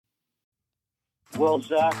Well,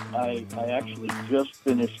 Zach, I actually just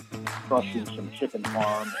finished crushing some chicken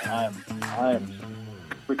parm, and I am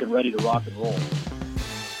freaking ready to rock and roll.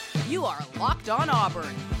 You are Locked On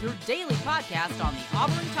Auburn, your daily podcast on the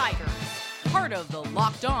Auburn Tigers. Part of the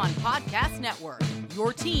Locked On Podcast Network,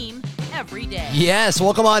 your team every day. Yes,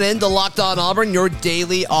 welcome on into Locked On Auburn, your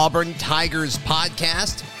daily Auburn Tigers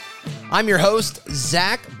podcast. I'm your host,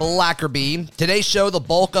 Zach Blackerby. Today's show, the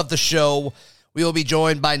bulk of the show, we will be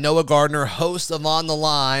joined by Noah Gardner, host of On the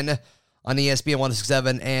Line on ESPN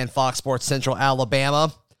 167 and Fox Sports Central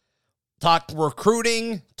Alabama. Talk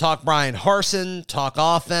recruiting, talk Brian Harsin, talk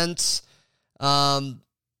offense,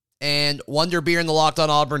 and Wonder Beer in the Locked On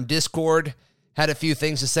Auburn Discord had a few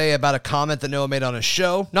things to say about a comment that Noah made on his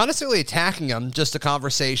show. Not necessarily attacking him, just a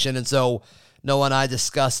conversation, and so Noah and I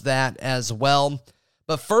discussed that as well.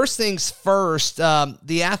 But first things first,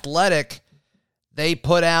 The Athletic, they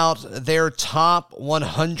put out their top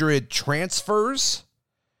 100 transfers.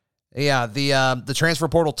 Yeah, the transfer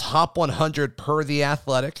portal top 100 per The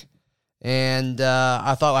Athletic. And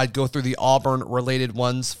I thought I'd go through the Auburn-related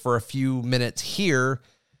ones for a few minutes here,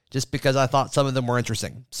 just because I thought some of them were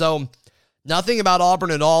interesting. So, nothing about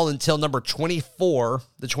Auburn at all until number 24,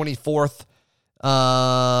 the 24th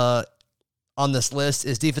on this list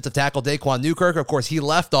is defensive tackle Daquan Newkirk. Of course, he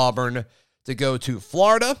left Auburn to go to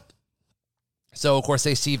Florida. So, of course,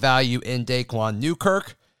 they see value in Daquan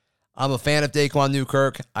Newkirk. I'm a fan of Daquan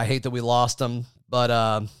Newkirk. I hate that we lost him, but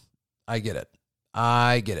I get it.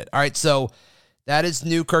 All right, so that is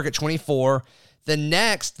Newkirk at 24. The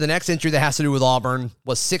next entry that has to do with Auburn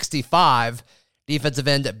was 65. Defensive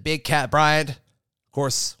end Big Cat Bryant, of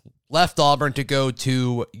course, left Auburn to go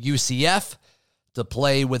to UCF to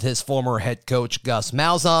play with his former head coach, Gus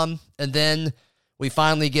Malzahn. And then we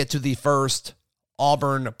finally get to the first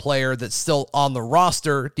Auburn player that's still on the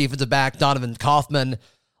roster, defensive back Donovan Kaufman,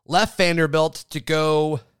 left Vanderbilt to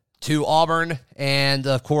go to Auburn. And,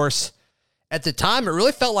 of course, at the time, it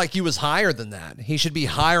really felt like he was higher than that. He should be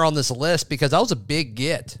higher on this list because that was a big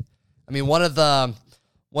get. I mean, one of the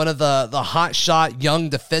hot shot young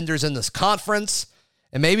defenders in this conference,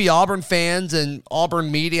 and maybe Auburn fans and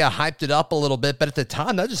Auburn media hyped it up a little bit, but at the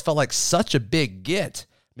time, that just felt like such a big get.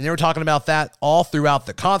 I mean, they were talking about that all throughout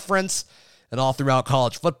the conference and all throughout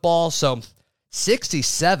college football. So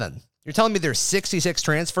 67. You're telling me there's 66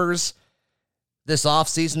 transfers this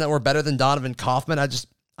offseason that were better than Donovan Kaufman?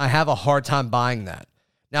 I have a hard time buying that.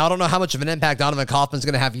 Now, I don't know how much of an impact Donovan Kaufman's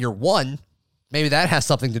going to have year one. Maybe that has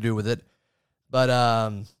something to do with it. But,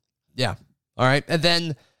 yeah. All right. And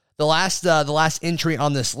then the last entry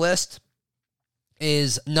on this list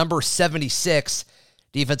is number 76,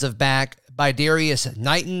 defensive back Bydarius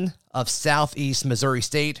Knighton of Southeast Missouri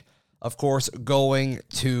State, of course, going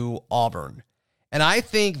to Auburn. And I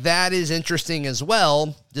think that is interesting as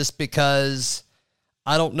well, just because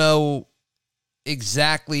I don't know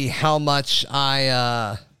exactly how much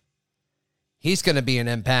he's going to be an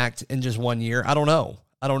impact in just 1 year. I don't know.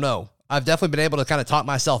 I've definitely been able to kind of talk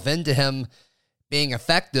myself into him being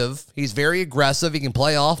effective. He's very aggressive. He can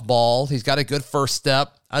play off ball. He's got a good first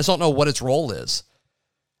step. I just don't know what his role is.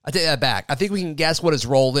 I take that back. I think we can guess what his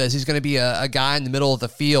role is. He's going to be a guy in the middle of the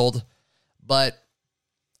field, but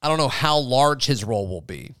I don't know how large his role will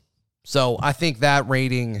be. So I think that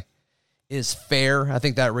rating is fair. I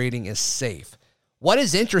think that rating is safe. What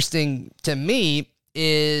is interesting to me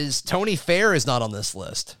is Tony Fair is not on this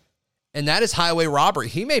list, and that is highway robbery.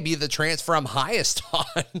 He may be the transfer I'm highest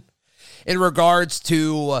on in regards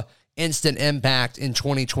to instant impact in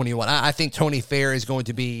 2021. I think Tony Fair is going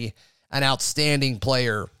to be an outstanding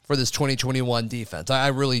player for this 2021 defense. I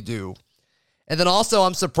really do. And then also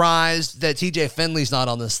I'm surprised that TJ Finley's not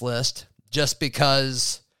on this list, just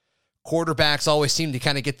because quarterbacks always seem to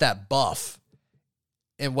kind of get that buff.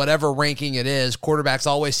 In whatever ranking it is, quarterbacks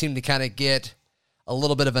always seem to kind of get a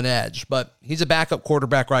little bit of an edge. But he's a backup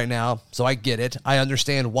quarterback right now, so I get it. I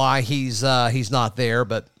understand why he's not there,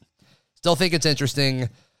 but still think it's interesting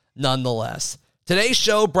nonetheless. Today's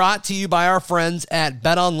show brought to you by our friends at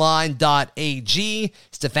betonline.ag.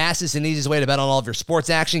 It's the fastest and easiest way to bet on all of your sports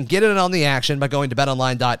action. Get in on the action by going to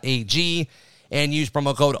betonline.ag and use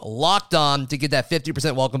promo code LOCKEDON to get that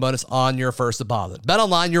 50% welcome bonus on your first deposit.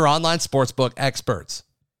 BetOnline, your online sportsbook experts.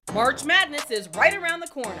 March Madness is right around the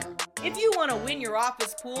corner. If you want to win your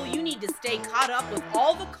office pool, you need to stay caught up with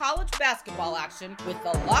all the college basketball action with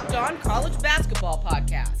the Locked On College Basketball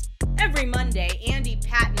Podcast. Every Monday, Andy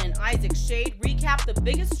Patton and Isaac Shade recap the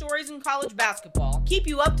biggest stories in college basketball, keep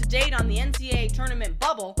you up to date on the NCAA tournament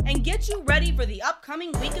bubble, and get you ready for the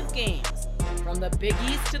upcoming week of games. From the Big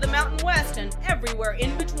East to the Mountain West and everywhere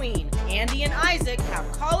in between, Andy and Isaac have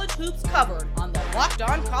college hoops covered on the Locked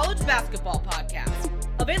On College Basketball Podcast.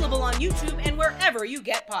 Available on YouTube and wherever you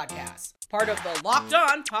get podcasts. Part of the Locked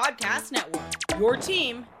On Podcast Network. Your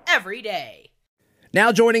team every day.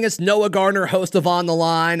 Now joining us, Noah Gardner, host of On the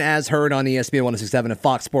Line, as heard on ESPN 106.7 and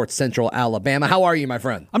Fox Sports Central Alabama. How are you, my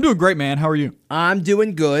friend? I'm doing great, man. How are you? I'm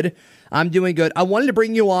doing good. I wanted to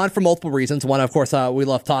bring you on for multiple reasons. One, of course, we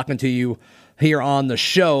love talking to you here on the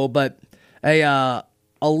show, but a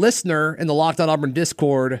listener in the Locked On Auburn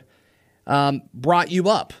Discord brought you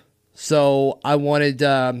up. So I wanted,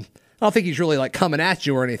 I don't think he's really like coming at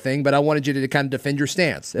you or anything, but I wanted you to kind of defend your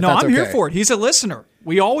stance. No, I'm here for it. He's a listener.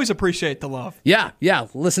 We always appreciate the love. Yeah.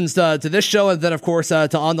 Listens to this show and then, of course,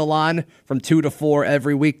 to On the Line from 2 to 4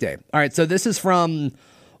 every weekday. All right, so this is from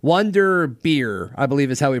Wonder Beer, I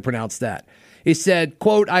believe is how he pronounced that. He said,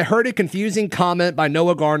 quote, I heard a confusing comment by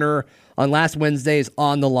Noah Gardner on last Wednesday's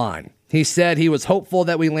On the Line. He said he was hopeful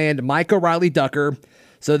that we land Micah Riley-Ducker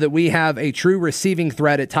so that we have a true receiving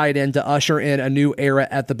threat at tight end to usher in a new era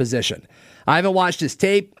at the position. I haven't watched his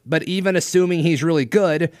tape, but even assuming he's really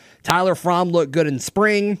good, Tyler Fromm looked good in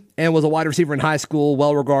spring and was a wide receiver in high school,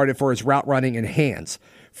 well regarded for his route running and hands.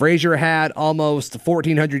 Frazier had almost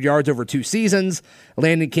 1,400 yards over 2 seasons.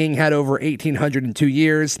 Landon King had over 1,800 in 2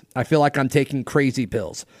 years. I feel like I'm taking crazy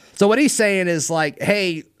pills. So what he's saying is like,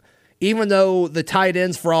 hey, even though the tight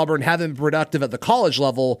ends for Auburn haven't been productive at the college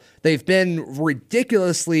level, they've been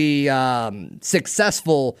ridiculously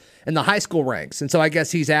successful in the high school ranks. And so I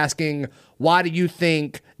guess he's asking, why do you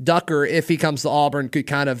think Ducker, if he comes to Auburn, could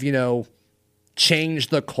kind of, change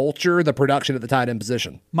the culture, the production at the tight end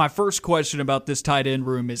position? My first question about this tight end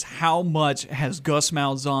room is how much has Gus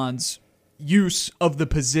Malzahn's use of the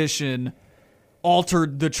position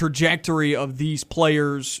altered the trajectory of these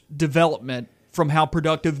players' development from how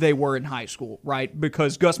productive they were in high school, right?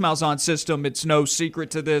 Because Gus Malzahn's system, it's no secret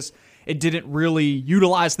to this, it didn't really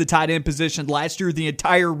utilize the tight end position. Last year, the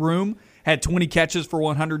entire room had 20 catches for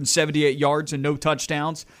 178 yards and no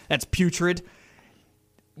touchdowns. That's putrid.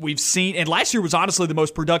 We've seen, and last year was honestly the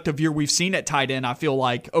most productive year we've seen at tight end, I feel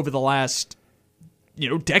like, over the last,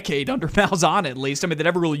 decade under Malzahn at least. I mean, they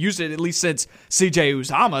never really used it, at least since C.J.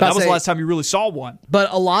 Uzomah. That was the last time you really saw one.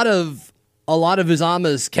 But a lot of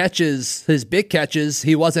Uzomah's catches, his big catches,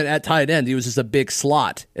 he wasn't at tight end. He was just a big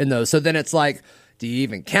slot in those. So then it's like, do you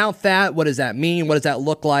even count that? What does that mean? What does that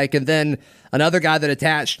look like? And then another guy that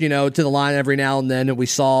attached, to the line every now and then, and we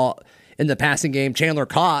saw in the passing game, Chandler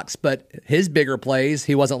Cox, but his bigger plays,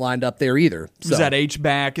 he wasn't lined up there either. So. Was that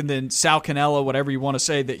H-back, and then Sal Cannella, whatever you want to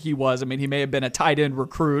say that he was. I mean, he may have been a tight end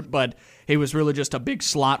recruit, but he was really just a big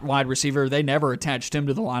slot wide receiver. They never attached him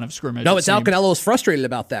to the line of scrimmage. No, but Sal Cannella was frustrated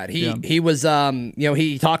about that. He was,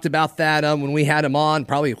 he talked about that when we had him on,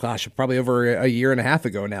 probably over a year and a half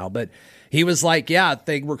ago now, but he was like, yeah,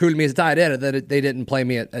 they recruited me as a tight end, and then they didn't play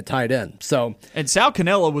me at tight end. So, and Sal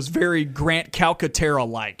Cannella was very Grant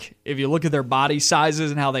Calcaterra-like. If you look at their body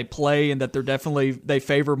sizes and how they play, and that they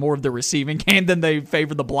favor more of the receiving game than they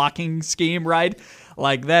favor the blocking scheme, right?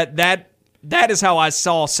 Like that is how I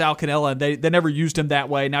saw Sal Cannella. They never used him that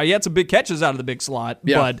way. Now, he had some big catches out of the big slot,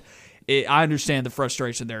 but I understand the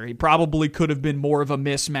frustration there. He probably could have been more of a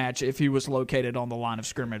mismatch if he was located on the line of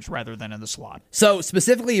scrimmage rather than in the slot. So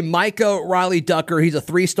specifically, Micah Riley-Ducker, he's a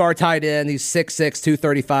 3-star tight end. He's 6'6",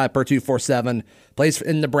 235 per 247. Plays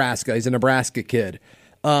in Nebraska. He's a Nebraska kid.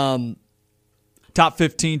 Top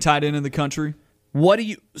 15 tight end in the country. What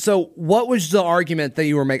was the argument that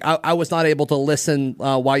you were making? I was not able to listen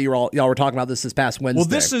while y'all were talking about this past Wednesday. Well,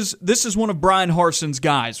 this is one of Brian Harson's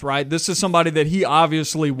guys, right? This is somebody that he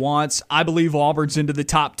obviously wants. I believe Auburn's into the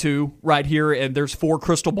top 2 right here, and there's 4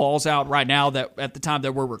 crystal balls out right now that at the time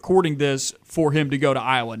that we're recording this for him to go to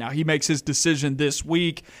Iowa. Now, he makes his decision this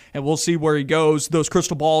week, and we'll see where he goes. Those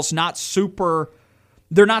crystal balls,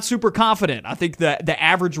 they're not super confident. I think the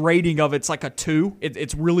average rating of it's like a 2.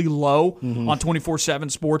 It's really low on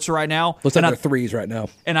 24/7 Sports right now. Looks like they're 3s right now.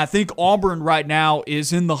 And I think Auburn right now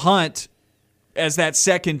is in the hunt as that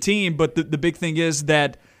second team. But the big thing is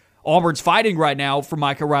that Auburn's fighting right now for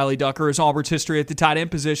Micah Riley-Ducker is Auburn's history at the tight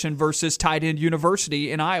end position versus tight end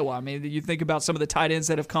university in Iowa. I mean, you think about some of the tight ends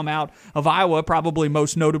that have come out of Iowa, probably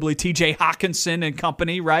most notably T.J. Hawkinson and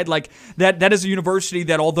company, right? Like that is a university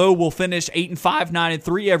that, although will finish 8-5,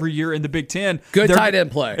 9-3 every year in the Big Ten, good tight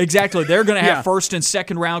end play. Exactly, they're going to have first and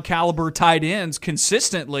second round caliber tight ends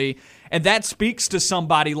consistently, and that speaks to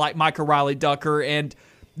somebody like Micah Riley-Ducker, and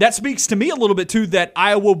that speaks to me a little bit too that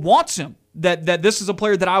Iowa wants him that this is a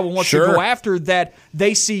player that Iowa wants to go after, that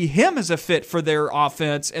they see him as a fit for their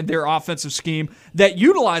offense and their offensive scheme that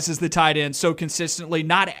utilizes the tight end so consistently,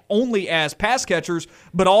 not only as pass catchers,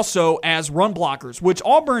 but also as run blockers, which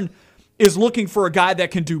Auburn is looking for a guy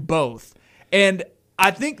that can do both. And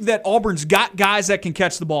I think that Auburn's got guys that can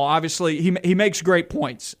catch the ball. Obviously, he makes great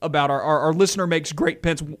points about our listener makes great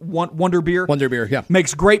points. Wonderbeer, yeah.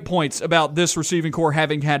 Makes great points about this receiving core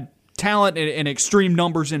having had talent and extreme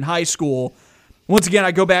numbers in high school. Once again,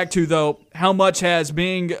 I go back to, though, how much has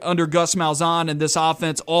being under Gus Malzahn and this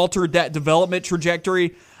offense altered that development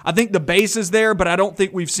trajectory? I think the base is there, but I don't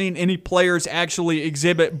think we've seen any players actually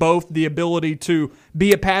exhibit both the ability to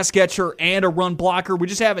be a pass catcher and a run blocker. We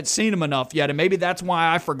just haven't seen them enough yet, and maybe that's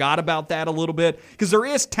why I forgot about that a little bit, because there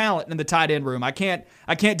is talent in the tight end room. I can't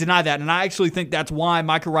deny that, and I actually think that's why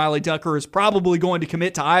Micah Riley Ducker is probably going to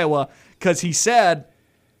commit to Iowa, because he said,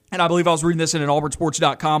 and I believe I was reading this in an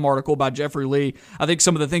AuburnSports.com article by Jeffrey Lee, I think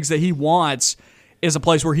some of the things that he wants is a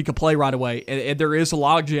place where he can play right away. And there is a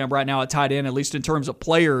logjam right now at tight end, at least in terms of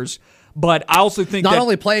players. But I also think not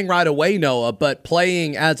only playing right away, Noah, but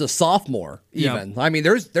playing as a sophomore even. Yeah. I mean,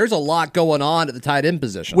 there's a lot going on at the tight end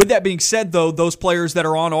position. With that being said, though, those players that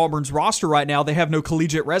are on Auburn's roster right now, they have no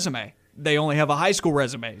collegiate resume. They only have a high school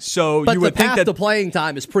resume. So but you would think that the path to playing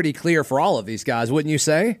time is pretty clear for all of these guys, wouldn't you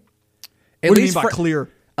say? What do you mean by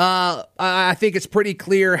clear? I think it's pretty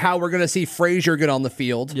clear how we're going to see Frazier get on the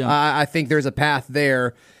field. Yeah. I think there's a path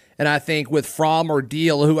there. And I think with Fromm or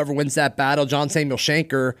Deal, whoever wins that battle, John Samuel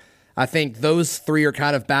Shanker, I think those three are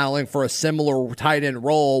kind of battling for a similar tight end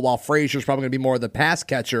role, while Frazier's probably going to be more the pass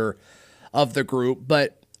catcher of the group.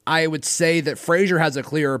 But I would say that Frazier has a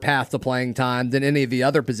clearer path to playing time than any of the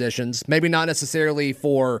other positions. Maybe not necessarily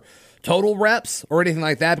for total reps or anything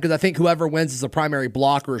like that, because I think whoever wins as a primary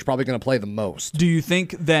blocker is probably going to play the most. Do you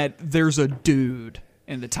think that there's a dude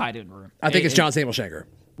in the tight end room? I think it's John Samuel Shanker.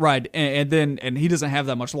 Right, and he doesn't have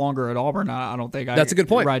that much longer at Auburn. I don't think. That's a good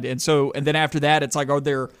point. Right, and then after that, it's like,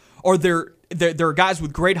 there are guys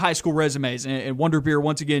with great high school resumes, and Wonderbeer,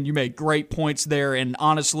 once again, you made great points there, and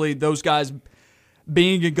honestly, those guys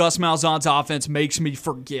being in Gus Malzahn's offense makes me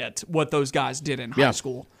forget what those guys did in high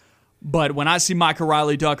school. But when I see Micah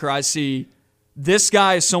Riley Ducker, I see this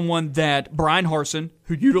guy is someone that Brian Harsin,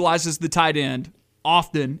 who utilizes the tight end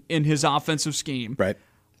often in his offensive scheme. Right.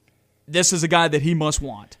 This is a guy that he must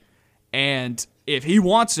want. And if he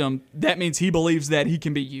wants him, that means he believes that he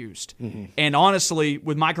can be used. Mm-hmm. And honestly,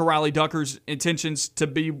 with Micah Riley Ducker's intentions to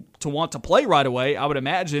want to play right away, I would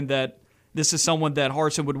imagine that this is someone that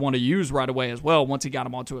Harsin would want to use right away as well once he got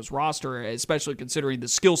him onto his roster, especially considering the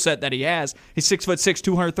skill set that he has. He's 6'6",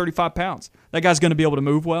 235 pounds. That guy's going to be able to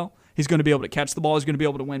move well. He's going to be able to catch the ball. He's going to be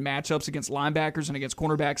able to win matchups against linebackers and against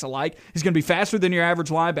cornerbacks alike. He's going to be faster than your average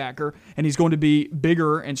linebacker, and he's going to be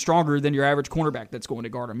bigger and stronger than your average cornerback that's going to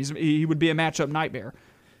guard him. He would be a matchup nightmare.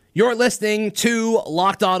 You're listening to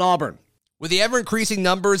Locked On Auburn. With the ever-increasing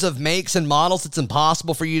numbers of makes and models, it's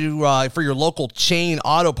impossible for you to, for your local chain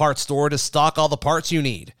auto parts store to stock all the parts you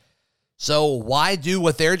need. So why do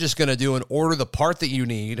what they're just going to do and order the part that you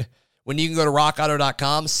need when you can go to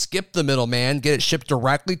rockauto.com, skip the middleman, get it shipped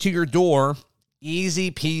directly to your door? Easy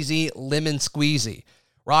peasy, lemon squeezy.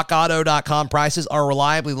 rockauto.com prices are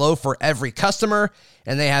reliably low for every customer,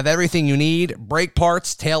 and they have everything you need: brake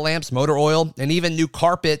parts, tail lamps, motor oil, and even new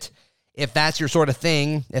carpet, if that's your sort of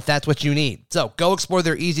thing, if that's what you need. So go explore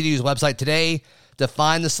their easy-to-use website today to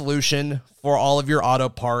find the solution for all of your auto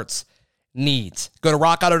parts needs. Go to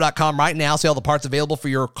rockauto.com right now, see all the parts available for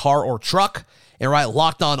your car or truck, and write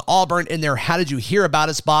Locked On Auburn in their How Did You Hear About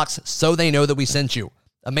Us box so they know that we sent you.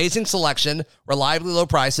 Amazing selection, reliably low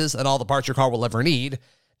prices, and all the parts your car will ever need.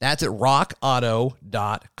 That's at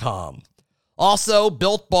rockauto.com. Also,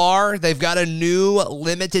 Built Bar, they've got a new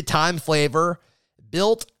limited time flavor,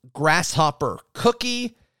 Built Grasshopper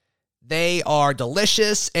Cookie. They are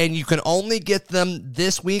delicious, and you can only get them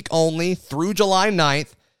this week only through July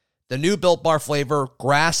 9th. The new Built Bar flavor,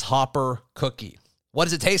 Grasshopper Cookie. What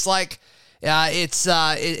does it taste like?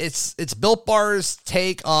 It's Built Bar's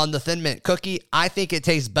take on the Thin Mint cookie. I think it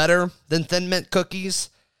tastes better than Thin Mint cookies.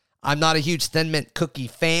 I'm not a huge Thin Mint cookie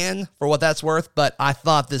fan, for what that's worth, but I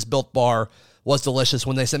thought this Built Bar was delicious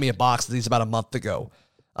when they sent me a box of these about a month ago.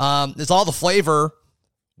 It's all the flavor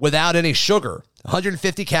without any sugar.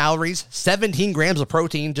 150 calories, 17 grams of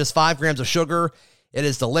protein, just 5 grams of sugar. It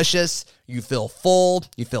is delicious. You feel full.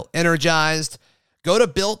 You feel energized. Go to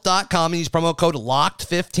Built.com and use promo code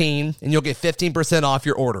LOCKED15, and you'll get 15% off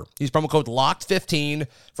your order. Use promo code LOCKED15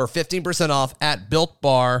 for 15% off at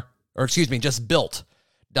just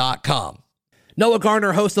Built.com. Noah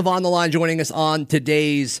Garner, host of On the Line, joining us on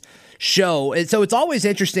today's show. And so it's always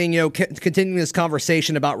interesting, continuing this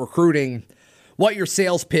conversation about recruiting, what your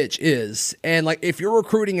sales pitch is. And like, if you're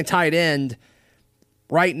recruiting a tight end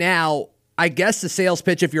right now, I guess the sales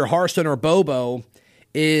pitch, if you're Harsin or Bobo,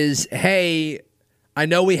 is, hey, I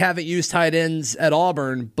know we haven't used tight ends at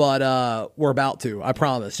Auburn, but we're about to. I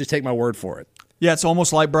promise. Just take my word for it. Yeah, it's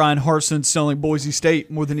almost like Brian Harsin selling Boise State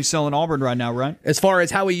more than he's selling Auburn right now, right? As far as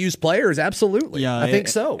how we use players, absolutely. Yeah, I think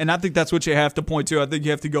so. And I think that's what you have to point to. I think you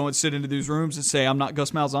have to go and sit into these rooms and say, I'm not Gus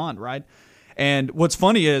Malzahn, right? And what's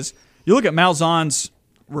funny is you look at Malzahn's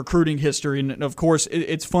recruiting history, and of course,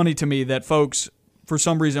 it's funny to me that folks, for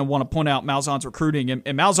some reason, want to point out Malzahn's recruiting. And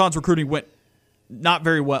Malzahn's recruiting went not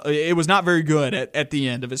very well. It was not very good at the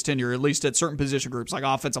end of his tenure, at least at certain position groups like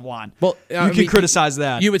offensive line. Well, you can criticize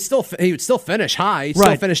that. He would still finish high. He'd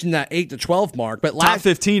still finish in that 8 to 12 mark, but top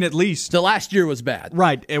 15 at least. The last year was bad.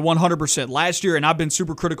 Right, at 100%. Last year, and I've been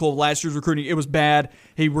super critical of last year's recruiting. It was bad.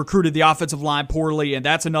 He recruited the offensive line poorly, and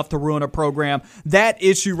that's enough to ruin a program. That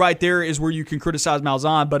issue right there is where you can criticize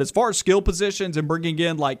Malzahn. But as far as skill positions and bringing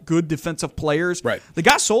in like good defensive players, right, the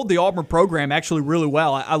guy sold the Auburn program actually really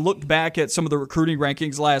well. I looked back at some of the recruiting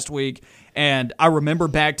rankings last week, and I remember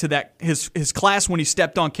back to that his class when he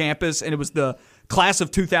stepped on campus, and it was the class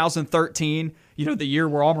of 2013. The year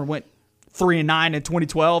where Auburn went 3-9 in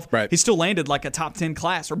 2012. Right. He still landed like a top 10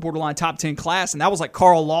 class or borderline top 10 class, and that was like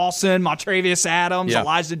Carl Lawson, Montravius Adams,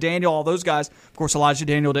 Elijah Daniel, all those guys. Of course, Elijah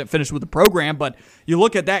Daniel didn't finish with the program, but you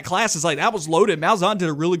look at that class, it's like that was loaded. Malzahn did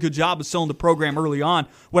a really good job of selling the program early on.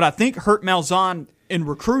 What I think hurt Malzahn in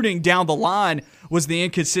recruiting down the line was the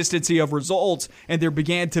inconsistency of results, and there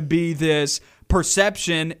began to be this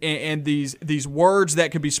perception and these words that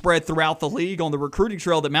could be spread throughout the league on the recruiting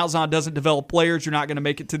trail that Malzahn doesn't develop players. You're not going to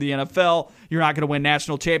make it to the NFL. You're not going to win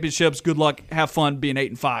national championships. Good luck. Have fun being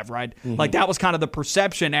 8-5, right? Mm-hmm. Like that was kind of the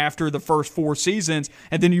perception after the first 4 seasons,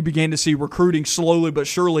 and then you began to see recruiting slowly but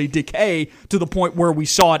surely decay to the point where we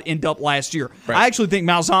saw it end up last year. Right. I actually think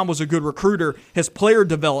Malzahn was a good recruiter. His player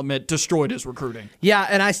development destroyed his recruiting. Yeah,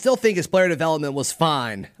 and I still think his player development was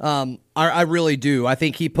fine. I really do. I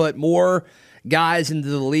think he put more guys into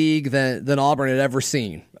the league than Auburn had ever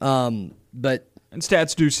seen. But and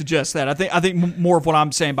stats do suggest that. I think more of what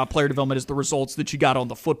I'm saying about player development is the results that you got on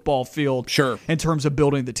the football field. Sure. In terms of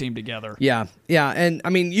building the team together. Yeah. And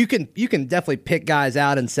I mean, you can definitely pick guys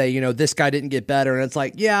out and say, this guy didn't get better, and it's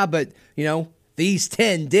like, yeah, but these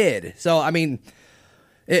 10 did. So I mean,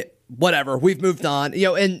 whatever. We've moved on.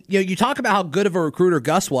 You talk about how good of a recruiter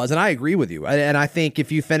Gus was, and I agree with you. And I think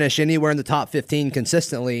if you finish anywhere in the top 15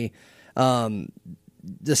 consistently,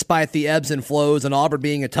 despite the ebbs and flows and Auburn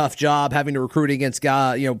being a tough job, having to recruit against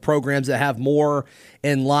programs that have more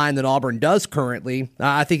in line than Auburn does currently,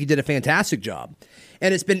 I think he did a fantastic job.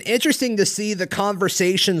 And it's been interesting to see the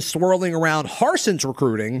conversation swirling around Harsin's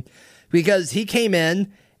recruiting, because he came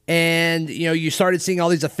in and, you started seeing all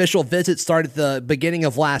these official visits start at the beginning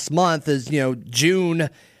of last month as,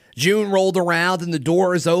 June rolled around and the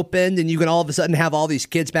doors opened, and you can all of a sudden have all these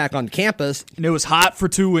kids back on campus. And it was hot for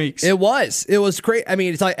 2 weeks. It was great. I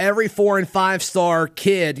mean, it's like every 4- and 5-star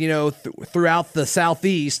kid, throughout the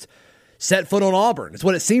Southeast set foot on Auburn. It's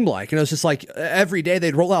what it seemed like. It's just like every day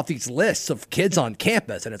they'd roll out these lists of kids on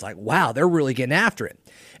campus, and it's like, wow, they're really getting after it.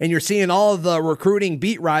 And you're seeing all of the recruiting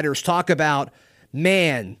beat writers talk about,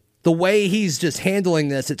 man, the way he's just handling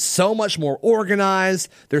this, it's so much more organized.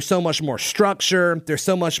 There's so much more structure. There's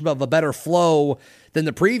so much of a better flow than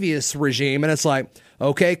the previous regime. And it's like,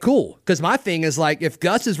 okay, cool. Because my thing is like, if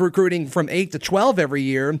Gus is recruiting from 8 to 12 every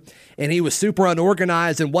year and he was super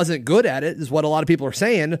unorganized and wasn't good at it, is what a lot of people are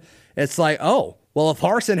saying, it's like, oh, well, if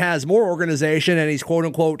Harsin has more organization and he's quote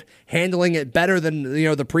unquote handling it better than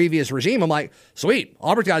the previous regime, I'm like, sweet,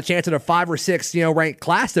 Auburn's got a chance at a 5 or 6 ranked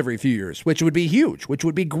class every few years, which would be huge, which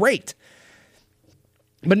would be great.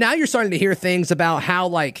 But now you're starting to hear things about how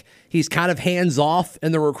like he's kind of hands off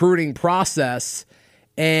in the recruiting process,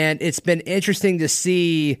 and it's been interesting to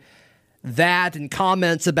see that and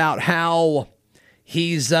comments about how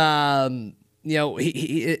he's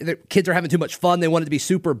the kids are having too much fun. They want it to be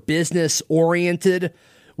super business oriented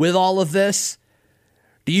with all of this.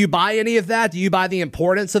 Do you buy any of that? Do you buy the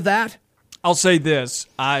importance of that? I'll say this.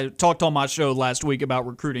 I talked on my show last week about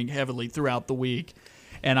recruiting heavily throughout the week,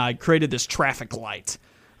 and I created this traffic light.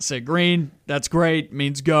 I said, green, that's great,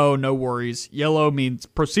 means go, no worries. Yellow means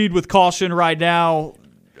proceed with caution right now.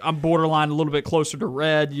 I'm borderline a little bit closer to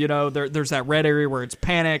red. There's that red area where it's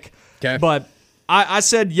panic. Okay. But I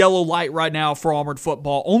said yellow light right now for Auburn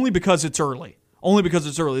football only because it's early.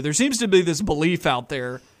 There seems to be this belief out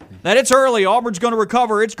there that it's early. Auburn's going to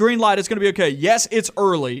recover. It's green light. It's going to be okay. Yes, it's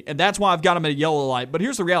early, and that's why I've got them at a yellow light. But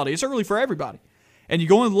here's the reality. It's early for everybody. and you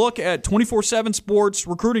go and look at 24/7 Sports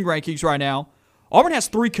recruiting rankings right now, Auburn has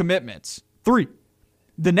 3 commitments. 3.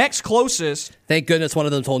 The next closest. Thank goodness one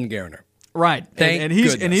of them's Holden Garner. Right, and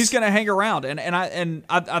he's going to hang around, and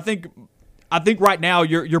I think right now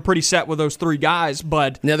you're pretty set with those 3 guys,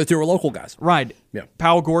 but the other 2 are local guys. Right, yeah.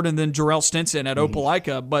 Powell Gordon, then Jarrell Stinson at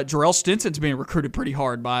Opelika, but Jarrell Stinson's being recruited pretty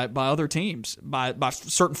hard by other teams, by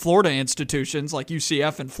certain Florida institutions like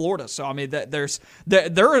UCF in Florida. So I mean, there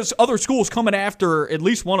is other schools coming after at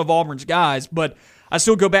least one of Auburn's guys, but I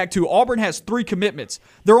still go back to Auburn has 3 commitments.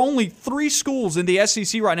 There are only 3 schools in the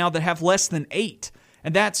SEC right now that have less than 8,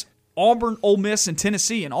 and that's Auburn, Ole Miss, and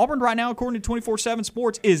Tennessee. And Auburn right now, according to 24/7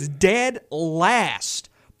 Sports, is dead last.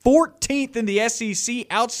 14th in the SEC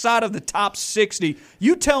outside of the top 60.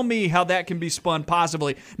 You tell me how that can be spun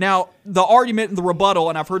possibly. Now, the argument and the rebuttal,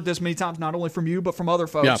 and I've heard this many times not only from you but from other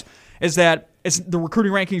folks, is that the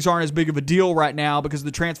recruiting rankings aren't as big of a deal right now because of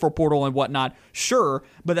the transfer portal and whatnot. Sure,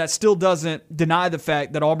 but that still doesn't deny the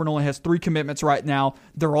fact that Auburn only has 3 commitments right now.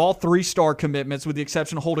 They're all 3-star commitments with the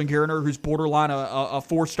exception of Holden Garner, who's borderline a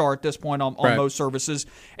 4-star at this point on most services.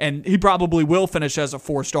 And he probably will finish as a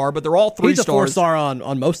 4-star, but they're all 3 stars. He's a 4-star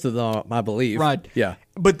on most of them, I believe. Right. Yeah.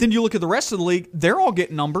 But then you look at the rest of the league, they're all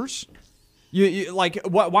getting numbers.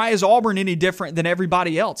 Why is Auburn any different than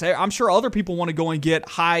everybody else? I'm sure other people want to go and get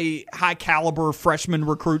high caliber freshman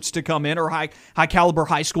recruits to come in or high caliber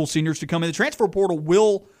high school seniors to come in. The transfer portal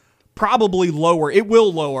will probably lower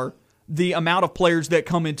the amount of players that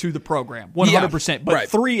come into the program 100%. But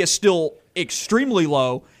 3 is still extremely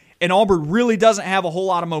low. And Auburn really doesn't have a whole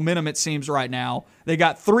lot of momentum, it seems, right now. They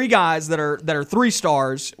got 3 guys that are 3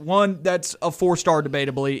 stars, one that's a 4-star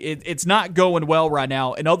debatably. It's not going well right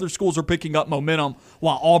now, and other schools are picking up momentum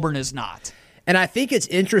while Auburn is not. And I think it's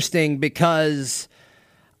interesting because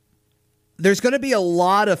there's going to be a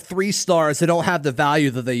lot of 3 stars that don't have the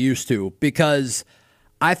value that they used to, because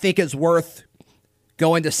I think it's worth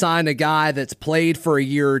going to sign a guy that's played for a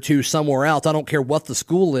year or 2 somewhere else. I don't care what the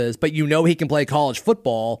school is, but you know he can play college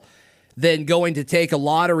football, than going to take a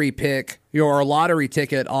lottery pick or a lottery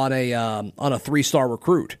ticket on a 3-star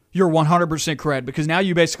recruit. You're 100% correct, because now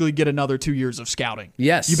you basically get another 2 years of scouting.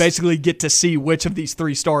 Yes. You basically get to see which of these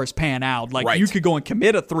 3 stars pan out. Like, you could go and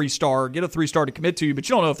commit a 3-star, get a 3-star to commit to you, but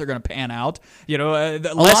you don't know if they're going to pan out. You know, a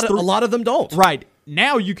lot of them don't. Right.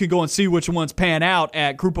 Now you can go and see which ones pan out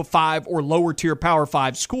at Group of 5 or lower tier Power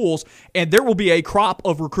 5 schools, and there will be a crop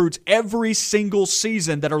of recruits every single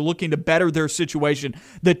season that are looking to better their situation.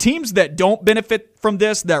 The teams that don't benefit from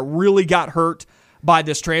this, that really got hurt by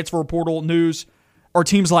this transfer portal news, are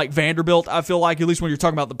teams like Vanderbilt, I feel like, at least when you're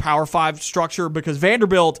talking about the Power 5 structure, because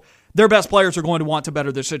Vanderbilt, their best players are going to want to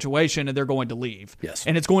better their situation, and they're going to leave. Yes.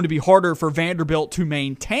 And it's going to be harder for Vanderbilt to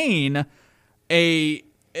maintain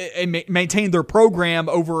their program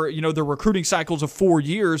over, you know, their recruiting cycles of 4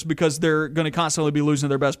 years, because they're going to constantly be losing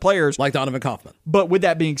their best players. Like Donovan Kaufman. But with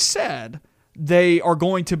that being said, they are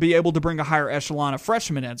going to be able to bring a higher echelon of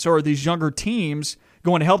freshmen in. So are these younger teams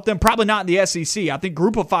going to help them? Probably not in the SEC. I think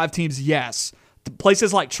Group of 5 teams, yes.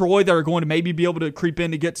 Places like Troy that are going to maybe be able to creep in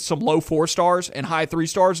to get some low 4 stars and high 3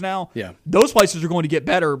 stars now, those places are going to get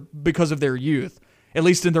better because of their youth, at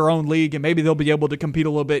least in their own league, and maybe they'll be able to compete a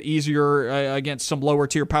little bit easier against some lower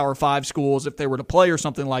tier Power 5 schools if they were to play or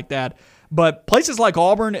something like that. But places like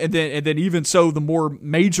Auburn, and then even so, the more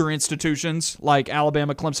major institutions like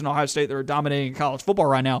Alabama, Clemson, Ohio State that are dominating college football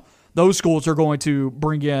right now, those schools are going to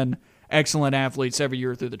bring in excellent athletes every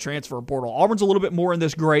year through the transfer portal. Auburn's a little bit more in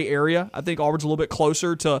this gray area. I think Auburn's a little bit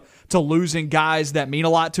closer to losing guys that mean a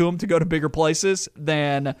lot to them to go to bigger places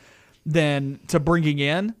than to bringing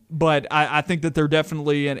in. But I think that they're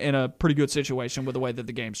definitely in a pretty good situation with the way that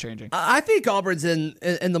the game's changing. I think Auburn's in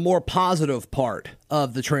the more positive part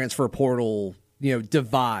of the transfer portal, you know,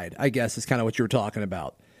 divide, I guess is kind of what you were talking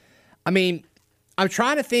about. I mean, I'm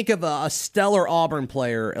trying to think of a stellar Auburn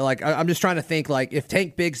player. Like, I'm just trying to think, like, if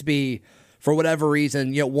Tank Bigsby, for whatever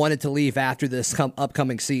reason, you know, wanted to leave after this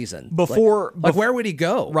upcoming season. Before where would he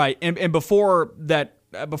go? Right, and before that,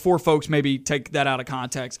 before folks maybe take that out of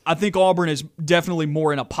context, I think Auburn is definitely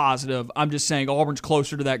more in a positive. I'm just saying Auburn's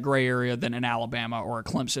closer to that gray area than an Alabama or a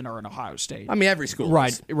Clemson or an Ohio State. I mean, every school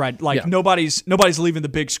is. Right. Like, nobody's leaving the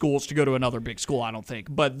big schools to go to another big school, I don't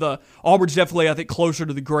think. But the Auburn's definitely, I think, closer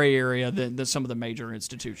to the gray area than some of the major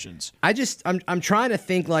institutions. I'm trying to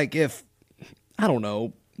think, like, if, I don't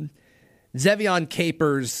know, Zevion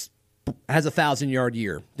Capers has a 1,000-yard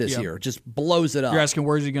year this year, just blows it up. You're asking,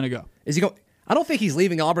 where's he going to go? Is he going? I don't think he's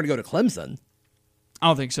leaving Auburn to go to Clemson. I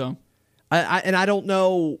don't think so. I don't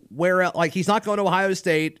know where else. Like, he's not going to Ohio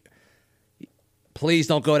State. Please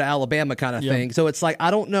don't go to Alabama kind of thing. So it's like, I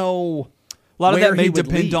don't know. A lot of that may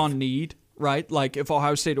depend on need, right? Like if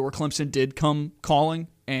Ohio State or Clemson did come calling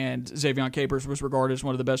and Xavier Capers was regarded as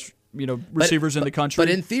one of the best, receivers in the country. But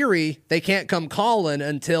in theory, they can't come calling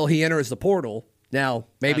until he enters the portal. Now,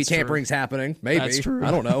 maybe tampering's happening. Maybe. That's true.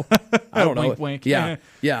 I don't know. I don't know. Wink, wink. Yeah.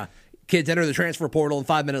 Yeah. Kids enter the transfer portal, and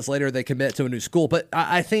 5 minutes later, they commit to a new school. But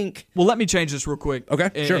I think... Well, let me change this real quick.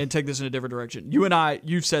 Okay, sure. And take this in a different direction.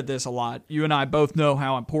 You've said this a lot. You and I both know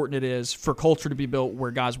how important it is for culture to be built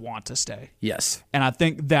where guys want to stay. Yes. And I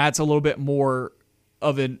think that's a little bit more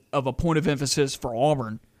of a point of emphasis for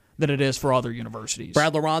Auburn than it is for other universities.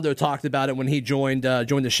 Brad Larondo talked about it when he joined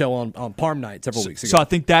the show on Parm Night several weeks ago. So I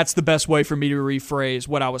think that's the best way for me to rephrase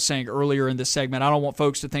what I was saying earlier in this segment. I don't want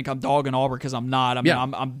folks to think I'm dogging Auburn because I'm not. I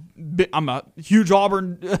mean, I'm a huge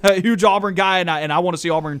Auburn guy, and I want to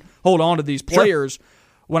see Auburn hold on to these players. Sure.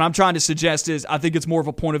 What I'm trying to suggest is I think it's more of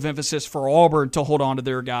a point of emphasis for Auburn to hold on to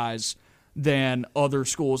their guys than other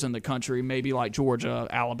schools in the country, maybe like Georgia,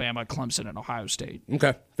 Alabama, Clemson, and Ohio State.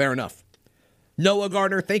 Okay, fair enough. Noah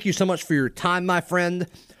Gardner, thank you so much for your time, my friend.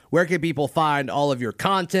 Where can people find all of your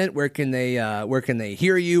content? Where can they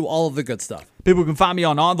hear you? All of the good stuff. People can find me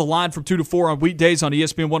on The Line from 2 to 4 on weekdays on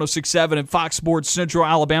ESPN 106.7 and Fox Sports Central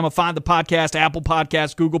Alabama. Find the podcast, Apple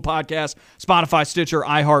Podcasts, Google Podcasts, Spotify, Stitcher,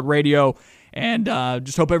 iHeartRadio. And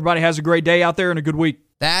just hope everybody has a great day out there and a good week.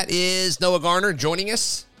 That is Noah Gardner joining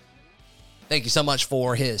us. Thank you so much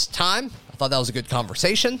for his time. I thought that was a good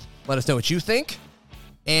conversation. Let us know what you think.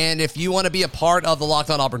 And if you want to be a part of the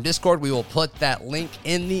Locked On Auburn Discord, we will put that link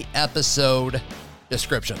in the episode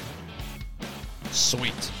description.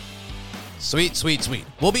 Sweet. Sweet, sweet, sweet.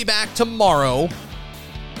 We'll be back tomorrow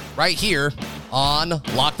right here on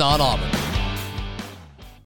Locked On Auburn.